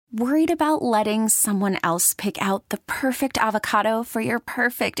Worried about letting someone else pick out the perfect avocado for your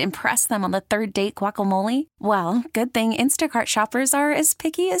perfect impress them on the third date guacamole? Well, good thing Instacart shoppers are as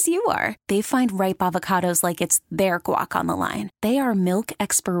picky as you are. They find ripe avocados like it's their guac on the line. They are milk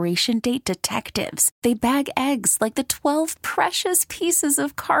expiration date detectives. They bag eggs like the 12 precious pieces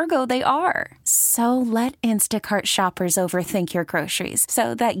of cargo they are. So let Instacart shoppers overthink your groceries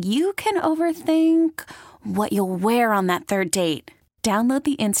so that you can overthink what you'll wear on that third date. Download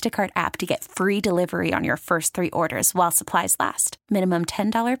the Instacart app to get free delivery on your first 3 orders while supplies last. Minimum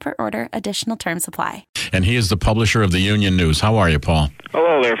 $10 per order. Additional terms apply. And he is the publisher of the Union News. How are you, Paul?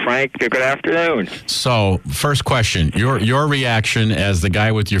 Hello there, Frank. Good afternoon. So, first question, your reaction as the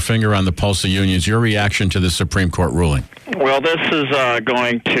guy with your finger on the pulse of unions, your reaction to the Supreme Court ruling? Well, this is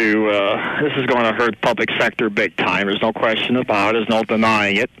going to hurt public sector big time. There's no question about it. There's no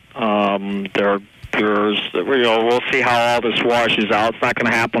denying it. We'll see how all this washes out. It's not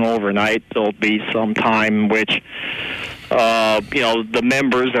going to happen overnight. There'll be some time in which, the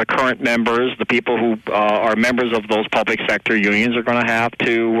members, the current members, the people who are members of those public sector unions are going to have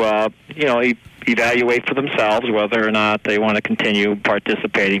to, evaluate for themselves whether or not they want to continue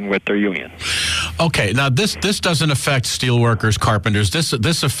participating with their union. Okay, now this doesn't affect steelworkers, carpenters.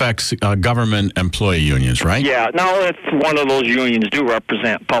 This affects government employee unions, right? Yeah. Now, if one of those unions do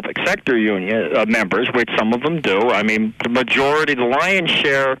represent public sector union members, which some of them do, I mean, the lion's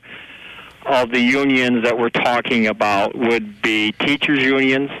share of the unions that we're talking about would be teachers'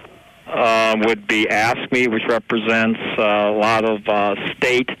 unions, would be ASME, which represents a lot of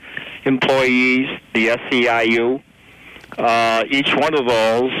state employees, the SEIU. Each one of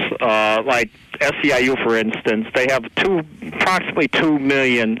those, like SEIU, for instance, they have approximately 2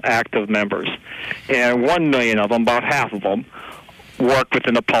 million active members, and 1 million of them, about half of them, work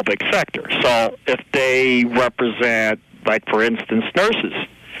within the public sector. So if they represent, like, for instance, nurses,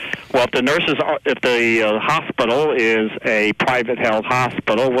 well, if the hospital is a private-held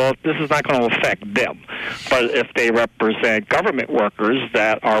hospital, well, this is not going to affect them. But if they represent government workers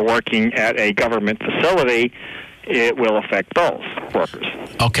that are working at a government facility, it will affect those workers.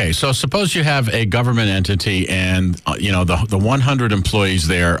 Okay, so suppose you have a government entity and, the 100 employees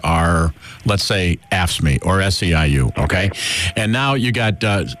there are, let's say, AFSCME or SEIU, okay? And now you got,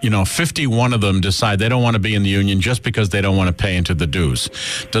 51 of them decide they don't want to be in the union just because they don't want to pay into the dues.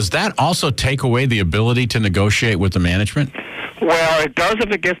 Does that also take away the ability to negotiate with the management? Well, it does if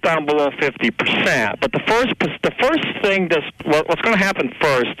it gets down below 50%. But the first thing what's going to happen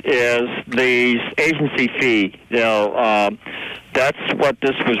first is the agency fee. That's what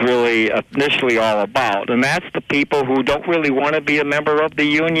this was really initially all about, and that's the people who don't really want to be a member of the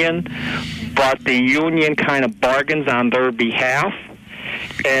union, but the union kind of bargains on their behalf,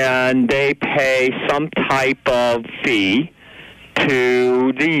 and they pay some type of fee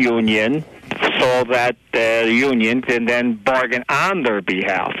to the union so that the union can then bargain on their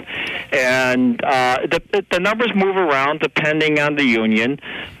behalf. And the numbers move around depending on the union,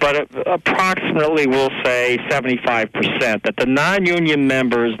 but approximately we'll say 75%, that the non-union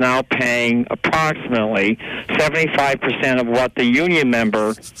members now paying approximately 75% of what the union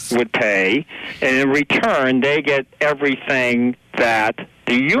member would pay, and in return they get everything that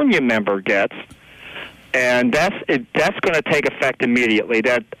the union member gets. And that's going to take effect immediately,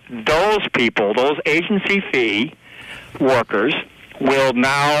 that those people, those agency fee workers, will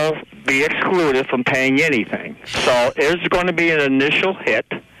now be excluded from paying anything. So there's going to be an initial hit,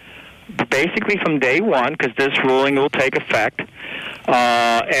 basically from day one, because this ruling will take effect.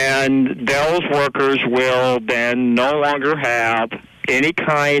 And those workers will then no longer have any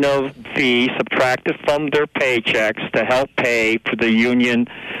kind of fee subtracted from their paychecks to help pay for the union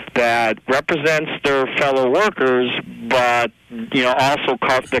that represents their fellow workers, but also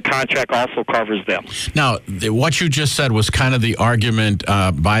the contract also covers them. Now, what you just said was kind of the argument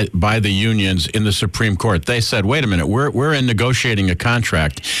by the unions in the Supreme Court. They said, "Wait a minute, we're in negotiating a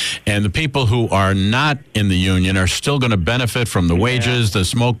contract, and the people who are not in the union are still going to benefit from the wages, the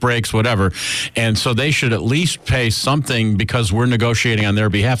smoke breaks, whatever, and so they should at least pay something because we're negotiating on their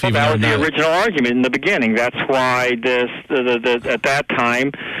behalf." Well, that was the original argument in the beginning. That's why at that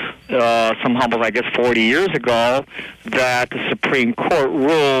time, some humble, I guess 40 years ago, that the Supreme Court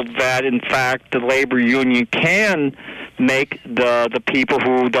ruled that, in fact, the labor union can make the people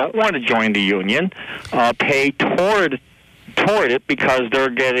who don't want to join the union pay toward it, because they're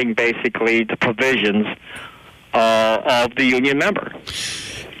getting basically the provisions of the union member.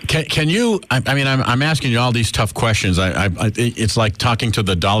 Can you? I mean, I'm asking you all these tough questions. It's like talking to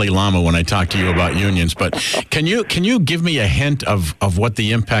the Dalai Lama when I talk to you about unions. But can you give me a hint of what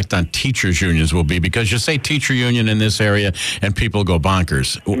the impact on teachers' unions will be? Because you say teacher union in this area, and people go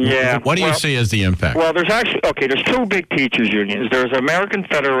bonkers. Yeah. What do you see as the impact? Well, there's two big teachers unions. There's American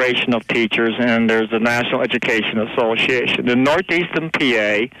Federation of Teachers, and there's the National Education Association. In Northeastern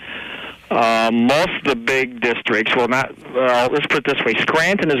PA. Most of the big districts, let's put it this way,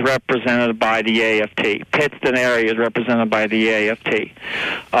 Scranton is represented by the AFT. Pittston area is represented by the AFT.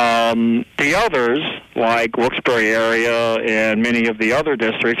 The others, like Wilkes-Barre area and many of the other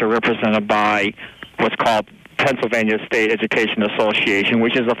districts, are represented by what's called Pennsylvania State Education Association,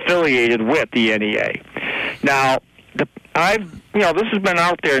 which is affiliated with the NEA. Now, this has been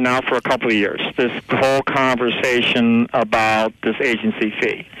out there now for a couple of years, this whole conversation about this agency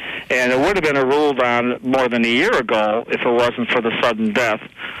fee. And it would have been ruled on more than a year ago if it wasn't for the sudden death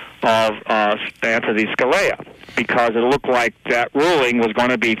of Anthony Scalia, because it looked like that ruling was going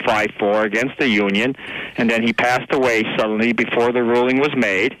to be 5-4 against the union, and then he passed away suddenly before the ruling was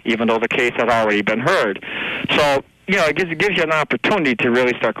made, even though the case had already been heard. So, it gives you an opportunity to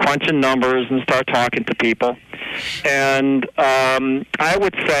really start crunching numbers and start talking to people. And I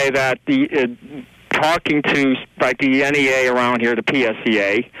would say that talking to like the NEA around here, the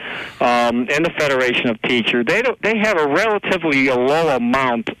PSEA, and the Federation of Teachers, they have a relatively low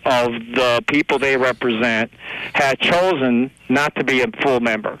amount of the people they represent had chosen not to be a full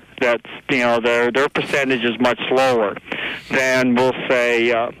member. That's their percentage is much lower than, we'll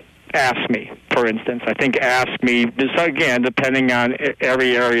say, AFSCME, for instance. I think AFSCME, again, depending on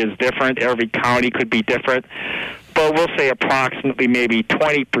every area is different, every county could be different, but we'll say approximately maybe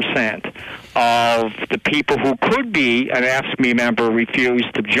 20% of the people who could be an AFSCME member refuse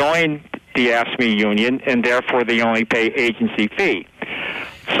to join the AFSCME union, and therefore they only pay agency fee.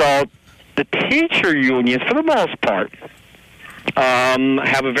 So the teacher unions, for the most part,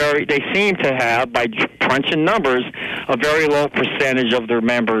 they seem to have, by crunching numbers, a very low percentage of their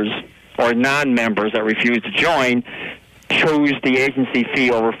members or non-members that refuse to join choose the agency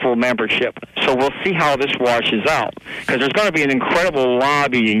fee over full membership. So we'll see how this washes out, because there's going to be an incredible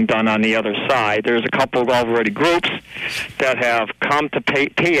lobbying done on the other side. There's a couple of already groups that have come to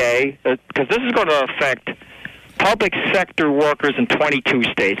PA, because this is going to affect public sector workers in 22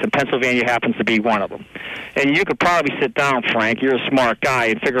 states, and Pennsylvania happens to be one of them. And you could probably sit down, Frank, you're a smart guy,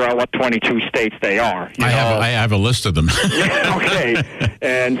 and figure out what 22 states they are. I have a list of them. Okay.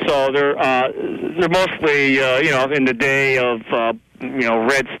 And so they're mostly, in the day of,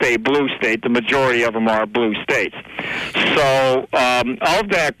 red state, blue state, the majority of them are blue states. So of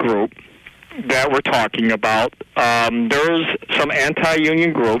that group that we're talking about, there's some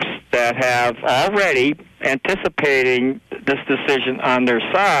anti-union groups that have already, anticipating this decision on their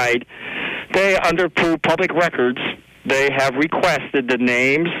side, they, under public records, they have requested the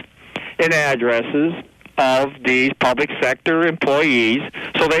names and addresses of these public sector employees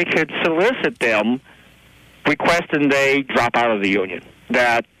so they could solicit them, requesting they drop out of the union.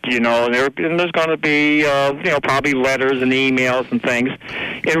 That, there's going to be, probably letters and emails and things.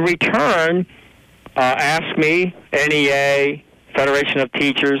 In return, AFSCME, NEA, Federation of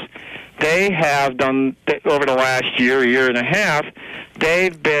Teachers, they have done, over the last year and a half,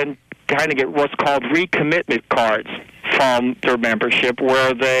 they've been trying to get what's called recommitment cards from their membership,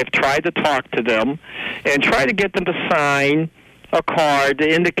 where they've tried to talk to them and try to get them to sign a card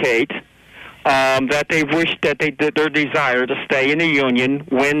to indicate that they wish that their desire to stay in the union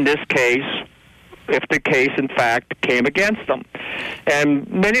when this case, if the case in fact came against them. And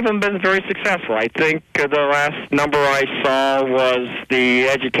many of them have been very successful. I think the last number I saw was the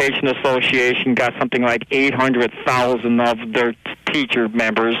Education Association got something like 800,000 of their teacher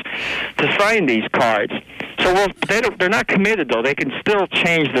members to sign these cards. So they're not committed, though. They can still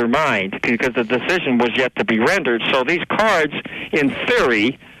change their mind because the decision was yet to be rendered. So these cards, in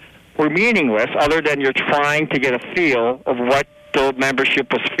theory, were meaningless, other than you're trying to get a feel of what the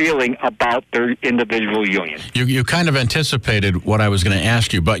membership was feeling about their individual union. You kind of anticipated what I was going to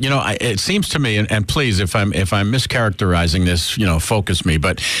ask you, but it seems to me, and please, if I'm mischaracterizing this, focus me.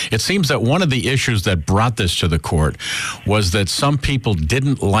 But it seems that one of the issues that brought this to the court was that some people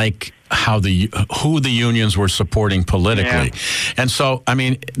didn't like who the unions were supporting politically. Yeah. And so, I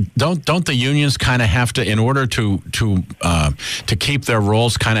mean, don't the unions kind of have to, in order to keep their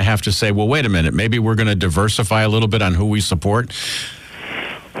roles, kind of have to say, well, wait a minute, maybe we're going to diversify a little bit on who we support?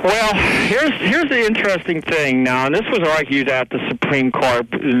 Well, here's the interesting thing now, and this was argued at the Supreme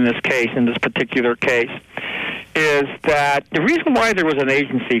Court in this particular case, is that the reason why there was an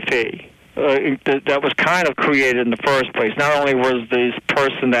agency fee that was kind of created in the first place. Not only was this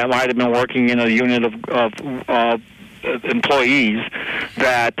person that might have been working in a unit of employees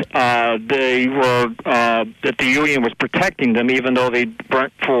that they were that the union was protecting them, even though they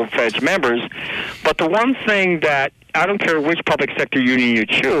weren't full-fledged members. But the one thing that I don't care which public sector union you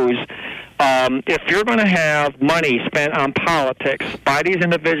choose, if you're going to have money spent on politics by these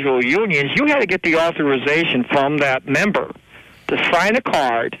individual unions, you had to get the authorization from that member to sign a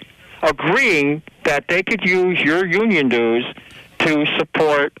card agreeing that they could use your union dues to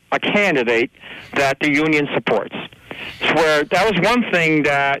support a candidate that the union supports. Where that was one thing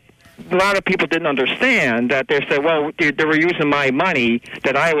that a lot of people didn't understand, that they said, well, they were using my money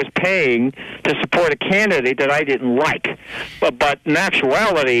that I was paying to support a candidate that I didn't like. But in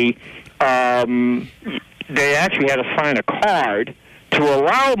actuality, they actually had to sign a card to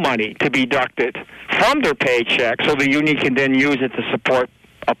allow money to be deducted from their paycheck so the union can then use it to support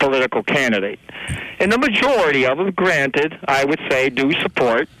a political candidate. And the majority of them, granted, I would say, do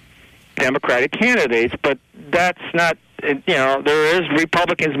support Democratic candidates, but that's not, there is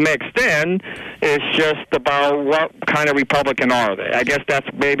Republicans mixed in. It's just about what kind of Republican are they. I guess that's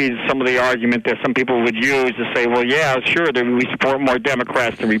maybe some of the argument that some people would use to say, well, yeah, sure, we support more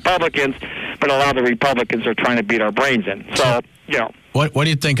Democrats than Republicans, but a lot of the Republicans are trying to beat our brains in. So, What do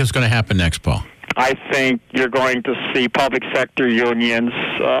you think is going to happen next, Paul? I think you're going to see public sector unions.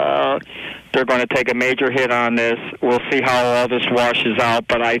 They're going to take a major hit on this. We'll see how all this washes out,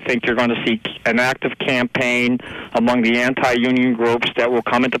 but I think you're going to see an active campaign among the anti-union groups that will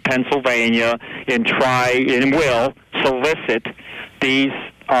come into Pennsylvania and will solicit these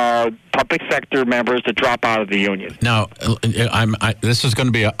public sector members to drop out of the union. Now, this is going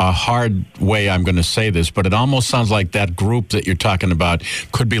to be a hard way I'm going to say this, but it almost sounds like that group that you're talking about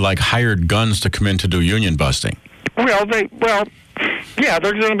could be like hired guns to come in to do union busting. Yeah,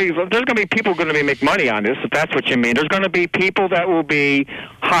 there's going to be people going to make money on this, if that's what you mean. There's going to be people that will be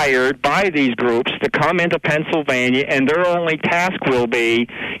hired by these groups to come into Pennsylvania, and their only task will be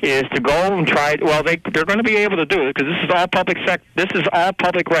is to go and try. Well, they're going to be able to do it because this is all public This is all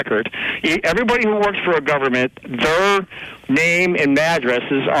public record. Everybody who works for a government, their name and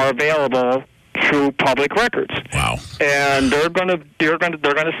addresses are available through public records. Wow. And they're going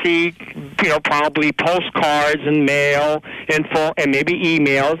to see, probably postcards and mail info and maybe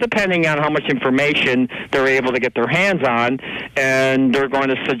emails, depending on how much information they're able to get their hands on. And they're going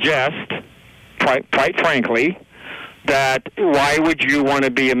to suggest, quite frankly, that why would you want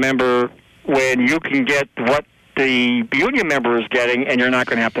to be a member when you can get what the union member is getting, and you're not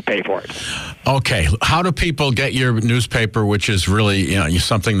going to have to pay for it. Okay, how do people get your newspaper, which is really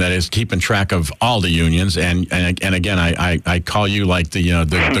something that is keeping track of all the unions? And again, I call you like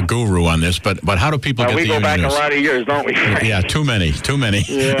the guru on this, but how do people get the union news? We go back a lot of years, don't we? Yeah, too many.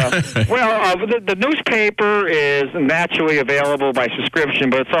 Yeah. Well, the newspaper is naturally available by subscription,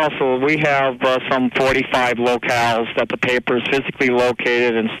 but it's also, we have some 45 locales that the paper is physically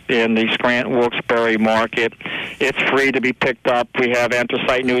located in the Scranton Wilkes-Barre market. It's free to be picked up. We have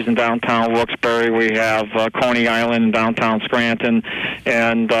Anthracite News in downtown Wilkes-Barre. We have Coney Island in downtown Scranton.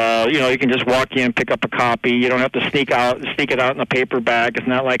 And, you can just walk in, pick up a copy. You don't have to sneak it out in a paper bag. It's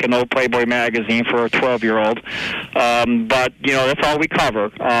not like an old Playboy magazine for a 12-year-old. But, that's all we cover.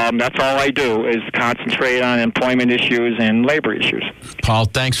 That's all I do is concentrate on employment issues and labor issues. Paul,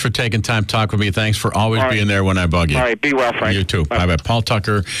 thanks for taking time to talk with me. Thanks for always being there when I bug you. All right, be well, Frank. You too. Bye-bye. Paul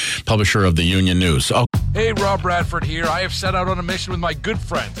Tucker, publisher of the Union News. Oh. Hey, Rob Bradford here. I have set out on a mission with my good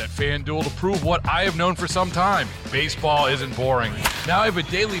friends at FanDuel to prove what I have known for some time. Baseball isn't boring. Now I have a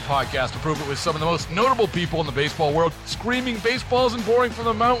daily podcast to prove it with some of the most notable people in the baseball world, screaming baseball isn't boring from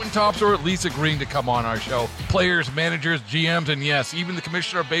the mountaintops, or at least agreeing to come on our show. Players, managers, GMs, and yes, even the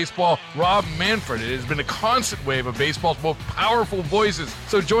commissioner of baseball, Rob Manfred. It has been a constant wave of baseball's most powerful voices.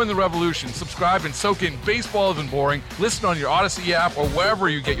 So join the revolution. Subscribe and soak in Baseball Isn't Boring. Listen on your Odyssey app or wherever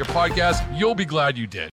you get your podcasts. You'll be glad you did.